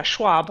than just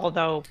Schwab,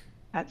 although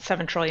at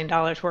 $7 trillion,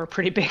 we're a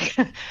pretty big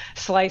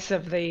slice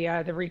of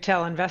the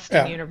retail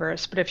investing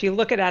universe. But if you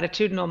look at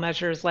attitudinal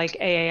measures like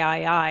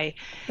AAII,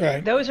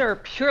 those are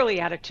purely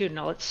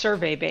attitudinal. It's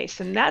survey based,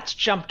 and that's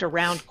jumped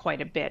around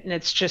quite a bit. And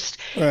it's just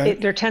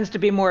there tends to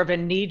be more of a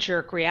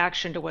knee-jerk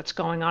reaction to what's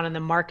going on in the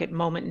market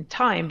moment in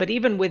time. But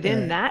even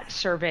within that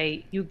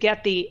survey, you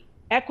get the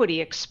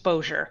equity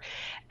exposure.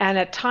 And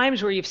at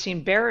times where you've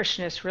seen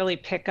bearishness really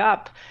pick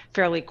up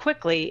fairly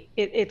quickly,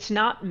 it's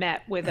not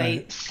met with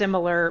a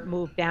similar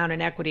move down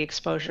in equity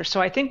exposure. So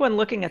I think when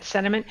looking at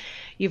sentiment,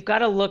 you've got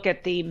to look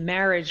at the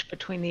marriage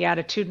between the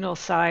attitudinal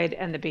side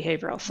and the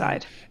behavioral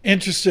side.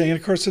 Interesting. And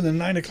of course, in the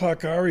 9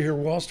 o'clock hour here,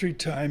 Wall Street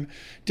time,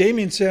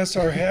 Damien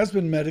Sassauer has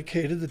been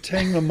medicated. The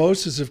Tang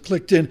mimosas have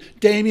clicked in.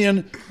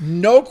 Damien,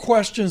 no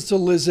questions to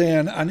Liz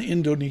Ann on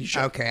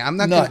Indonesia. Okay, I'm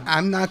not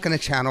going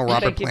to channel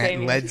Robert Plant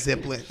and Led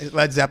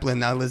Zeppelin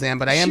now, Liz Ann,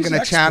 but I am going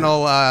to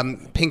channel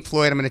Pink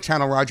Floyd. I'm going to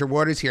channel Roger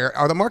Waters here.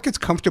 Are the markets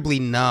comfortably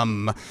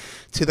numb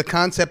to the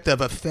concept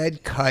of a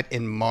Fed cut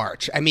in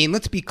March? I mean,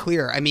 let's be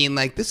clear. I mean,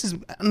 like, this is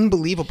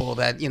unbelievable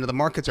that, the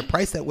markets are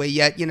priced that way,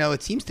 yet,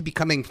 it seems to be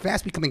becoming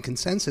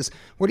consensus.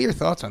 What are your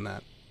thoughts on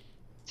that?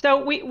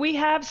 So we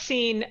have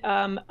seen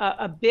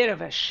a bit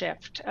of a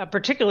shift,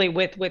 particularly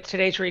with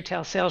today's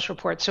retail sales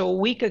report. So a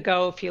week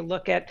ago, if you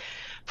look at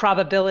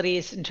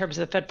probabilities in terms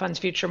of the Fed funds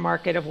future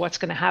market of what's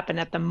going to happen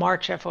at the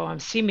March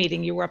FOMC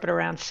meeting, you were up at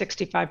around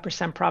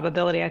 65%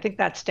 probability. I think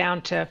that's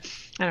down to,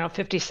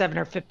 57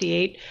 or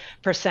 58%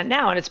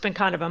 now, and it's been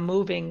kind of a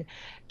moving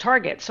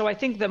target. So I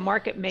think the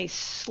market may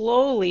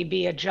slowly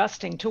be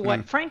adjusting to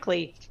what,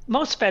 frankly,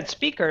 most Fed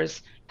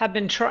speakers have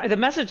been the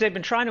message they've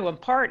been trying to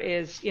impart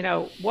is,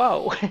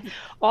 whoa,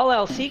 all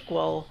else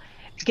equal,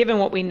 given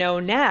what we know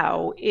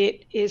now,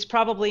 it is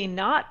probably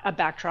not a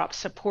backdrop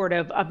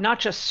supportive of not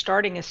just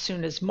starting as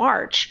soon as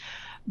March,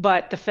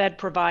 but the Fed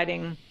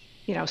providing,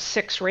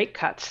 6 rate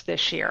cuts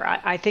this year.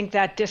 I think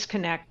that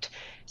disconnect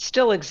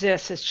still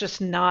exists. It's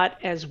just not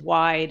as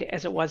wide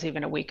as it was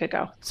even a week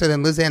ago. So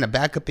then, Liz Ann, a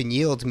backup in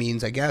yields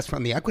means, I guess,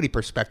 from the equity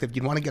perspective,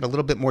 you'd want to get a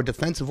little bit more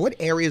defensive. What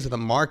areas of the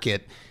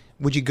market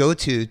would you go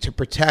to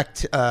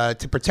protect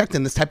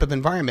in this type of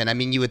environment? I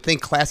mean, you would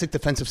think classic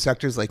defensive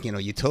sectors like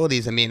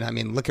utilities. I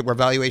mean, look at where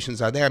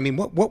valuations are there. I mean,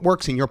 what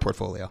works in your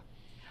portfolio?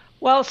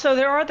 Well, so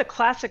there are the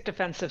classic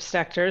defensive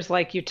sectors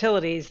like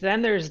utilities.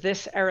 Then there's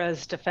this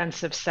era's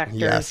defensive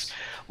sectors,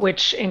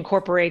 which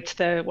incorporates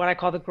what I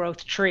call the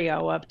growth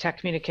trio of tech,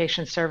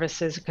 communication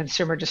services,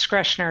 consumer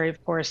discretionary,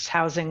 of course,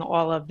 housing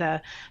all of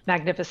the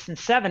Magnificent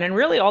Seven, and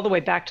really all the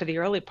way back to the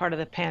early part of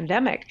the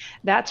pandemic.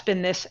 That's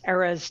been this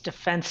era's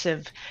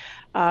defensive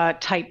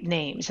type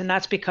names. And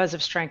that's because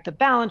of strength of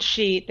balance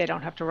sheet. They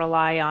don't have to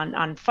rely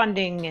on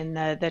funding in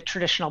the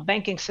traditional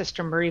banking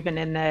system or even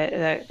in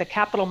the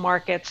capital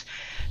markets.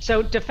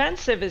 So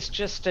defensive is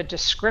just a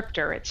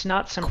descriptor. It's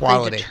not some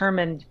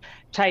predetermined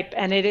type,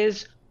 and it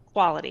is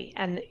quality.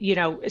 And,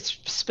 it's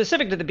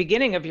specific to the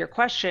beginning of your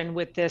question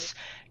with this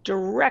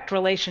direct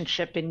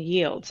relationship in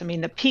yields. I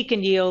mean, the peak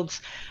in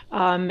yields,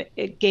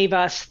 it gave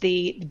us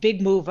the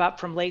big move up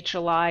from late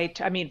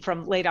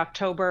from late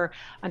October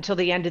until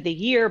the end of the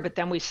year. But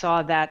then we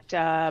saw that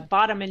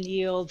bottom in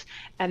yields,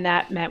 and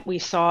that meant we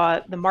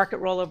saw the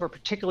market rollover,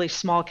 particularly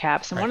small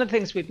caps. And one of the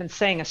things we've been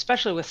saying,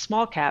 especially with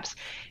small caps,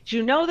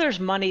 is there's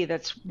money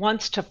that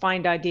wants to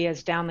find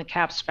ideas down the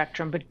cap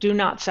spectrum, but do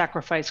not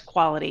sacrifice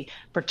quality,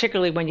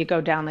 particularly when you go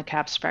down the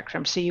cap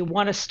spectrum. So you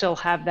want to still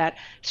have that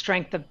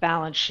strength of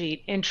balance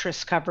sheet,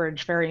 interest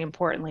coverage, very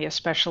importantly,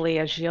 especially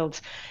as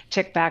yields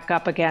tick back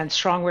up again,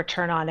 strong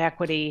return on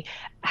equity,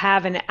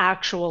 have an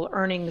actual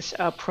earnings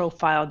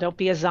profile. Don't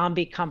be a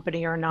zombie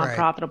company or a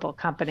non-profitable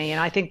company. And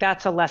I think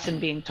that's a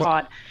lesson being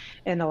taught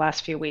in the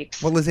last few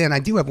weeks. Well, Lizanne, I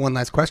do have one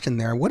last question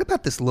there. What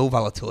about this low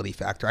volatility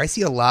factor? I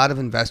see a lot of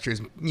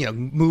investors,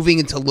 moving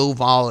into low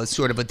vol as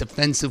sort of a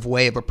defensive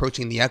way of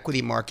approaching the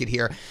equity market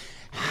here.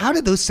 How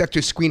do those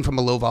sectors screen from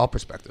a low vol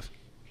perspective?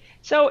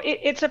 So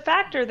it's a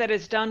factor that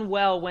has done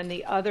well when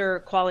the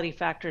other quality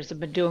factors have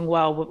been doing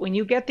well. But when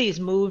you get these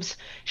moves,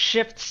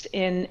 shifts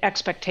in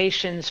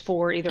expectations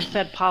for either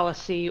Fed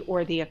policy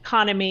or the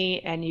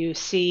economy, and you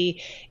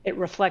see it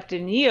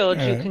reflected in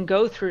yields, you can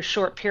go through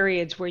short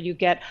periods where you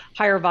get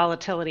higher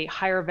volatility,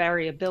 higher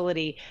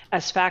variability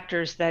as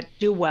factors that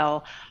do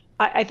well.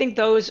 I think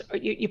those,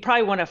 you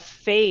probably want to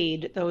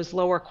fade those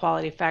lower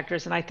quality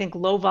factors. And I think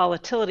low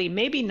volatility,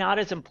 maybe not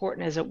as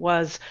important as it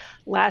was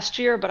last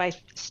year, but I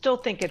still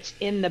think it's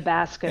in the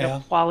basket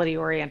of quality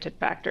oriented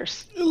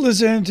factors.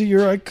 Lizanne, to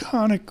your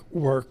iconic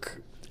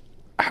work,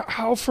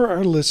 how for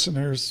our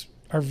listeners,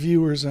 our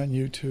viewers on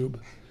YouTube,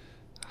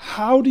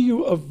 how do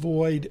you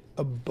avoid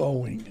a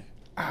Boeing?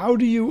 How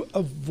do you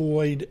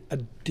avoid a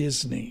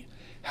Disney?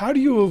 How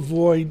do you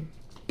avoid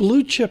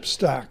blue chip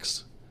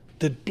stocks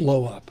that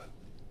blow up?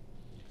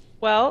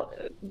 Well,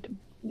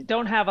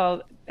 don't have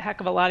a heck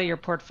of a lot of your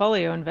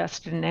portfolio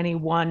invested in any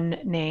one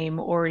name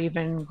or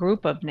even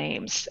group of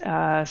names.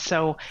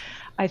 So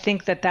I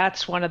think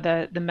that's one of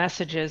the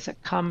messages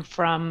that come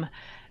from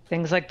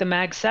things like the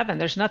Mag 7.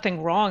 There's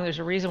nothing wrong. There's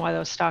a reason why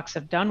those stocks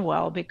have done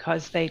well,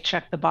 because they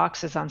check the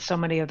boxes on so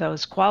many of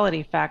those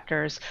quality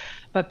factors.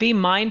 But be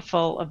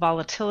mindful of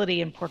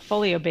volatility and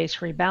portfolio-based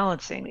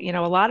rebalancing. A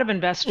lot of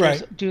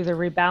investors do the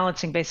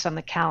rebalancing based on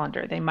the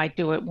calendar. They might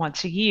do it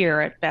once a year,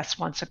 at best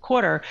once a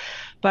quarter.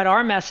 But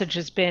our message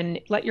has been,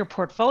 let your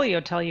portfolio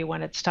tell you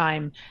when it's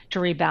time to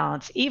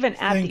rebalance, even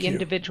at the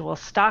individual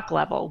stock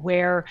level,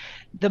 where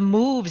the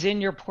moves in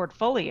your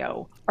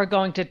portfolio are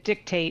going to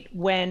dictate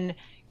when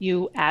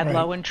you add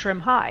low and trim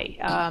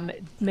high.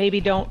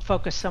 Maybe don't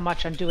focus so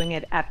much on doing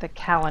it at the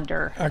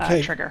calendar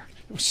trigger.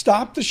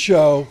 Stop the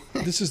show.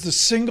 This is the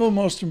single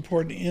most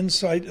important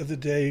insight of the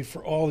day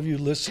for all of you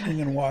listening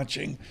and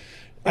watching.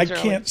 I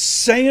can't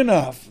say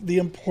enough the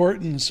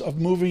importance of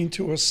moving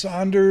to a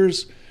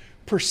Saunders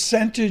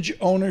percentage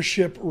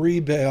ownership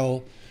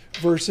rebale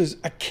versus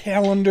a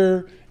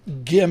calendar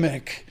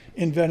gimmick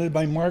invented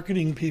by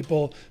marketing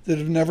people that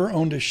have never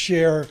owned a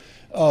share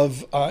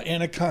of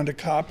Anaconda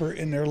Copper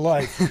in their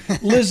life.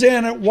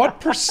 Lizanne, at what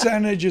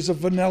percentage is a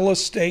vanilla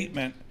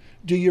statement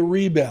do you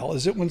rebel?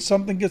 Is it when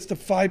something gets to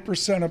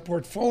 5% of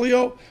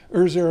portfolio,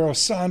 or is there a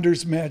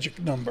Saunders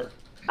magic number?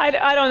 I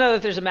don't know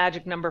that there's a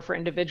magic number for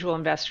individual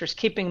investors.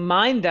 Keep in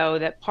mind, though,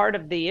 that part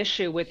of the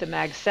issue with the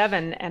Mag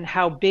 7 and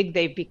how big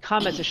they've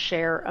become as a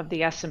share of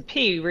the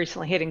S&P,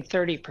 recently hitting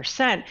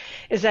 30%,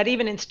 is that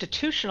even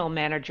institutional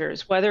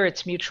managers, whether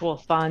it's mutual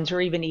funds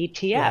or even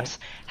ETFs,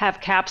 have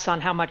caps on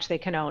how much they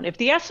can own. If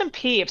the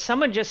S&P, if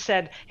someone just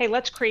said, hey,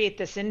 let's create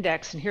this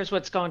index and here's what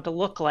it's going to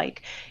look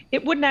like,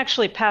 it wouldn't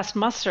actually pass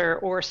muster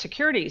or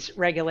securities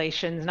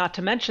regulations, not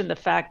to mention the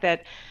fact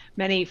that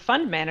many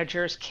fund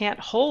managers can't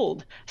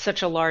hold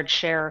such a large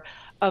share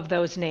of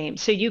those names.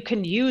 So you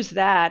can use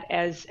that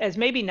as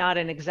maybe not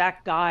an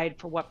exact guide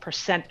for what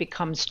percent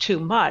becomes too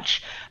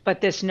much, but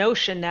this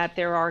notion that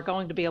there are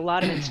going to be a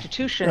lot of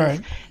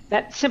institutions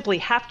that simply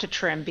have to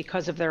trim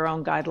because of their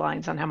own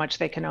guidelines on how much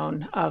they can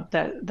own of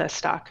the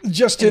stock. In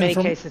many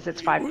cases,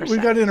 it's 5%. We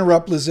got to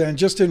interrupt, Lizanne.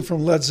 Just in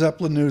from Led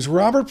Zeppelin News.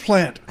 Robert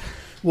Plant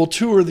will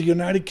tour the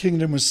United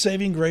Kingdom with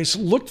Saving Grace.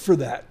 Look for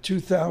that,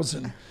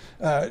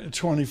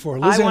 2024.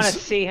 I want to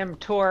see him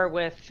tour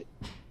with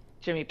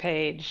Jimmy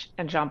Page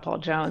and John Paul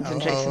Jones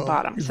and Jason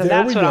Bottom. So there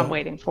that's we what go. I'm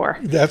waiting for.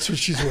 That's what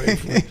she's waiting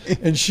for.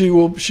 And she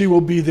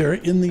will be there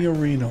in the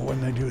arena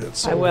when they do that.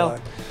 So I will.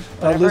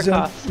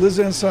 Liz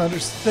Ann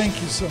Saunders,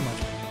 thank you so much.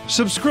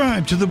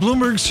 Subscribe to the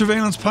Bloomberg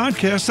Surveillance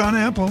Podcast on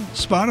Apple,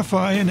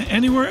 Spotify, and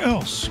anywhere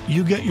else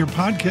you get your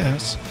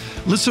podcasts.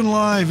 Listen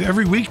live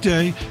every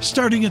weekday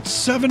starting at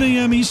 7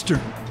 a.m. Eastern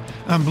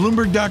on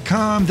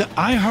Bloomberg.com, the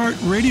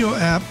iHeartRadio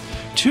app,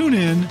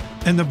 TuneIn,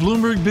 and the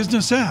Bloomberg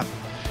Business app.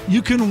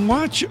 You can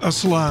watch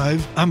us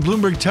live on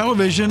Bloomberg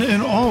Television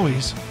and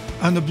always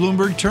on the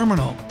Bloomberg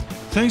Terminal.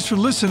 Thanks for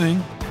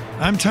listening.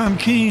 I'm Tom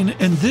Keene,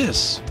 and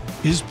this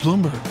is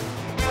Bloomberg.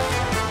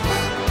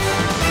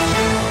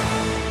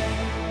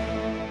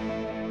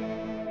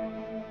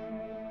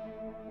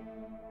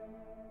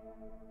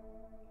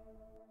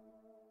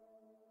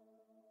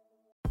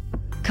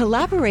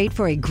 Collaborate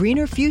for a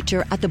greener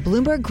future at the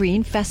Bloomberg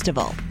Green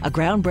Festival, a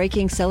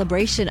groundbreaking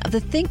celebration of the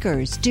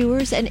thinkers,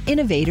 doers, and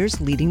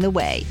innovators leading the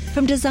way.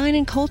 From design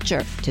and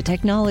culture to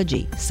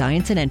technology,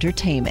 science, and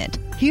entertainment.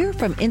 Hear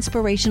from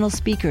inspirational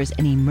speakers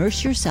and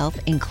immerse yourself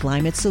in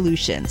climate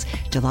solutions.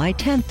 July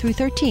 10th through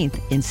 13th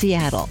in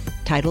Seattle.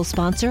 Title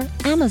sponsor,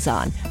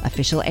 Amazon.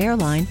 Official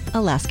airline,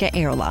 Alaska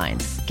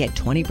Airlines. Get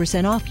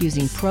 20% off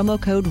using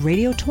promo code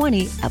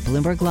radio20 at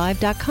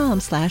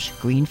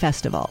BloombergLive.com/Green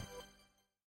Festival.